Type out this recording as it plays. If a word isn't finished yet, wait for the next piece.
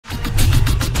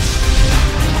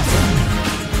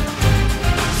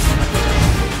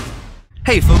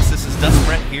Hey folks, this is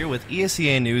Brett here with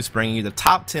ESEA News, bringing you the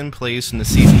top 10 plays from the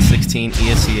Season 16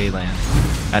 ESEA LAN.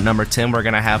 At number 10, we're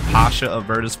going to have Pasha of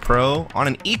Virtus Pro on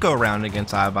an eco round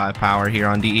against iBuyPower here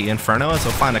on DE Inferno, as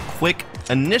he'll find a quick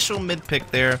initial mid pick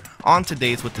there onto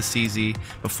Days with the CZ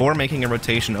before making a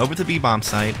rotation over to B-bomb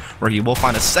site, where he will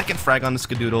find a second frag on the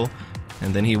Skadoodle,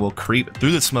 and then he will creep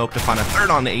through the smoke to find a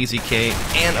third on the AZK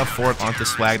and a fourth onto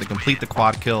Swag to complete the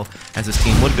quad kill, as his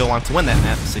team would go on to win that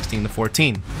map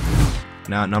 16-14.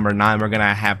 Now at number 9, we're going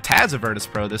to have Taz of Virtus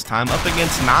Pro this time up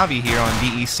against Navi here on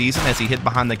DE Season, as he hit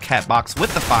behind the cat box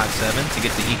with the 5-7 to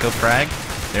get the eco frag.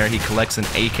 There he collects an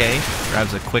AK,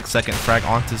 grabs a quick second frag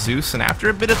onto Zeus, and after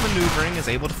a bit of maneuvering is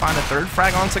able to find a third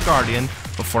frag onto Guardian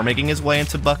before making his way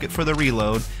into Bucket for the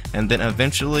reload, and then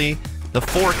eventually the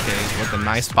 4K with a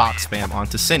nice box spam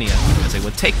onto Cinia, as they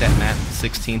would take that map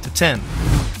 16-10.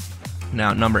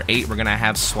 Now at number 8, we're going to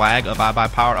have Swag of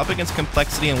iBuyPower up against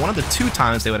Complexity, and one of the two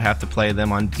times they would have to play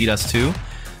them on DDoS 2,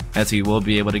 as he will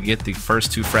be able to get the first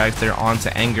two frags there onto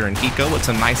Anger and Hiko with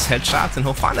some nice headshots, and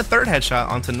he'll find a third headshot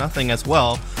onto Nothing as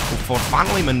well, before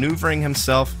finally maneuvering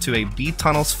himself to a B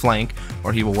tunnel's flank,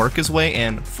 where he will work his way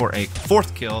in for a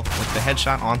fourth kill with the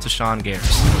headshot onto Sean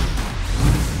Gares.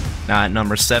 Now at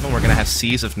number 7, we're going to have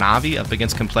Seas of Navi up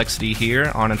against Complexity here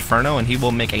on Inferno, and he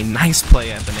will make a nice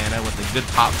play at Banana with a good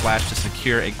pop flash to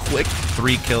secure a quick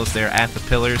 3 kills there at the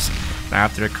pillars. Now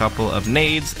after a couple of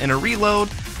nades and a reload,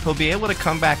 he'll be able to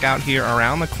come back out here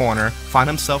around the corner, find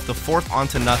himself the 4th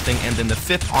onto Nothing, and then the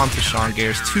 5th onto Sean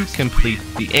Gares to complete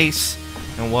the ace,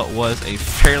 and what was a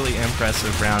fairly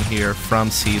impressive round here from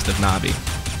Seas of Navi.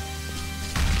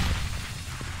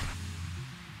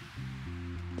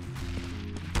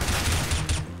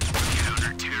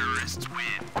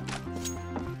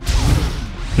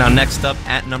 Now next up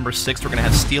at number 6, we're going to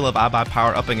have Steel of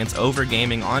iBuyPower up against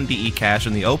Overgaming on DE Cash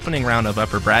in the opening round of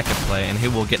upper bracket play, and he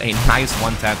will get a nice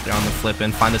one tap there on the flip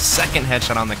and find a second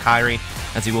headshot on the Kyrie,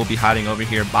 as he will be hiding over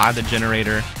here by the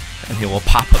generator, and he will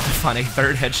pop up to find a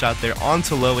third headshot there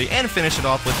onto Loey and finish it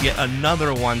off with yet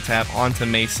another one tap onto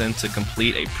Mason to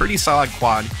complete a pretty solid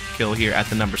quad kill here at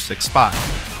the number 6 spot.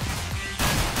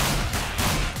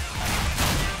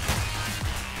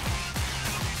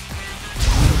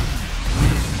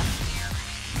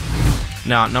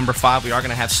 Now at number 5, we are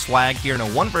going to have Swag here in a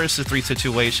 1 vs 3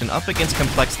 situation up against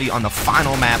Complexity on the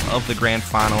final map of the Grand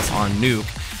Finals on Nuke.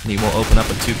 And he will open up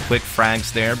with 2 quick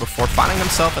frags there before finding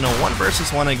himself in a 1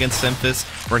 vs 1 against Simphis,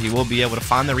 where he will be able to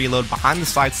find the reload behind the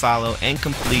side silo and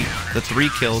complete the 3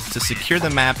 kills to secure the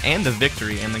map and the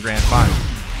victory in the Grand Final.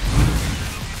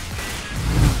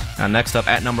 Now next up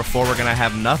at number 4, we're going to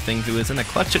have Nothing, who is in a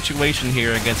clutch situation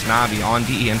here against Navi on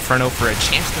DE Inferno for a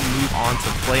chance to move on to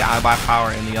play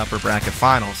iBuyPower in the upper bracket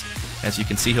finals. As you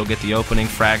can see, he'll get the opening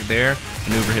frag there,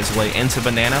 maneuver his way into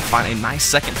Banana, find a nice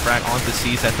second frag onto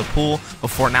Seas at the pool,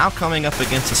 before now coming up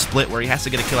against a split where he has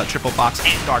to get a kill at triple box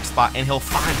and dark spot, and he'll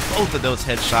find both of those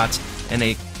headshots in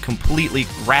a completely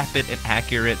rapid and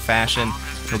accurate fashion.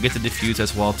 He'll get the defuse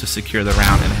as well to secure the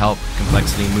round and help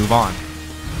Complexity move on.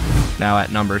 Now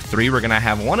at number 3, we're going to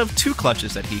have one of 2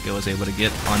 clutches that Hiko is able to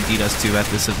get on DDoS 2 at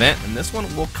this event, and this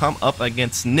one will come up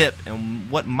against Nip in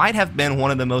what might have been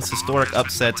one of the most historic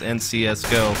upsets in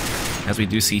CSGO, as we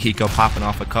do see Hiko popping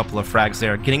off a couple of frags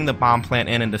there, getting the bomb plant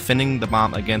in and defending the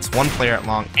bomb against 1 player at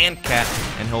long and Cat,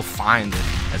 and he'll find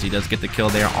it, as he does get the kill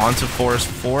there onto Forest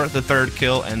for the 3rd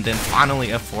kill, and then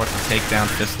finally a 4th to take down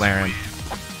Fistlaren.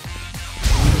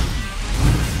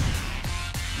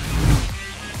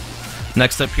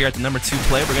 Next up here at the number 2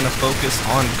 play, we're going to focus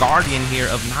on Guardian here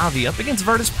of Navi up against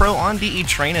Virtus Pro on DE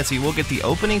Train, as he will get the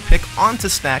opening pick onto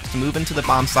Stacks to move into the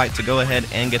bomb site to go ahead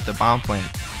and get the bomb plant.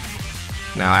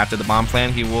 Now after the bomb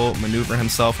plant, he will maneuver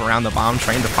himself around the bomb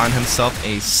train to find himself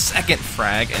a second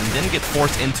frag, and then get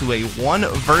forced into a 1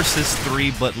 vs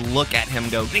 3, but look at him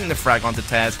go, getting the frag onto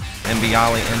Taz and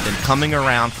Bialy, and then coming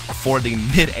around for the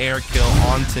mid-air kill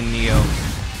onto Neo.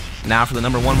 Now for the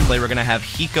number 1 play, we're going to have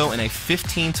Hiko in a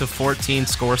 15-14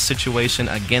 score situation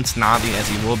against Navi, as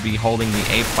he will be holding the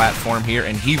A platform here,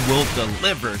 and he will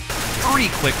deliver 3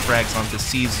 quick frags onto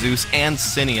Seas, Zeus, and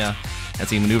Cinia, as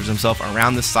he maneuvers himself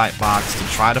around the site box to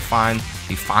try to find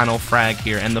the final frag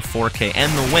here and the 4K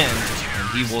and the win, and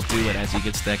he will do it as he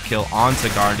gets that kill onto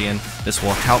Guardian. This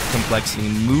will help Complexity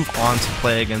move on to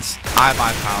play against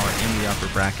iBuyPower in the upper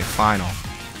bracket final.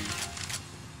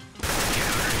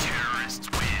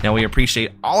 Now, we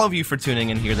appreciate all of you for tuning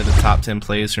in here to the top 10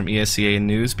 plays from ESEA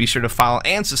News. Be sure to follow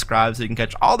and subscribe so you can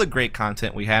catch all the great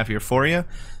content we have here for you.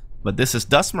 But this is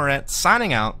Brett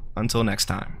signing out. Until next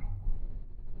time.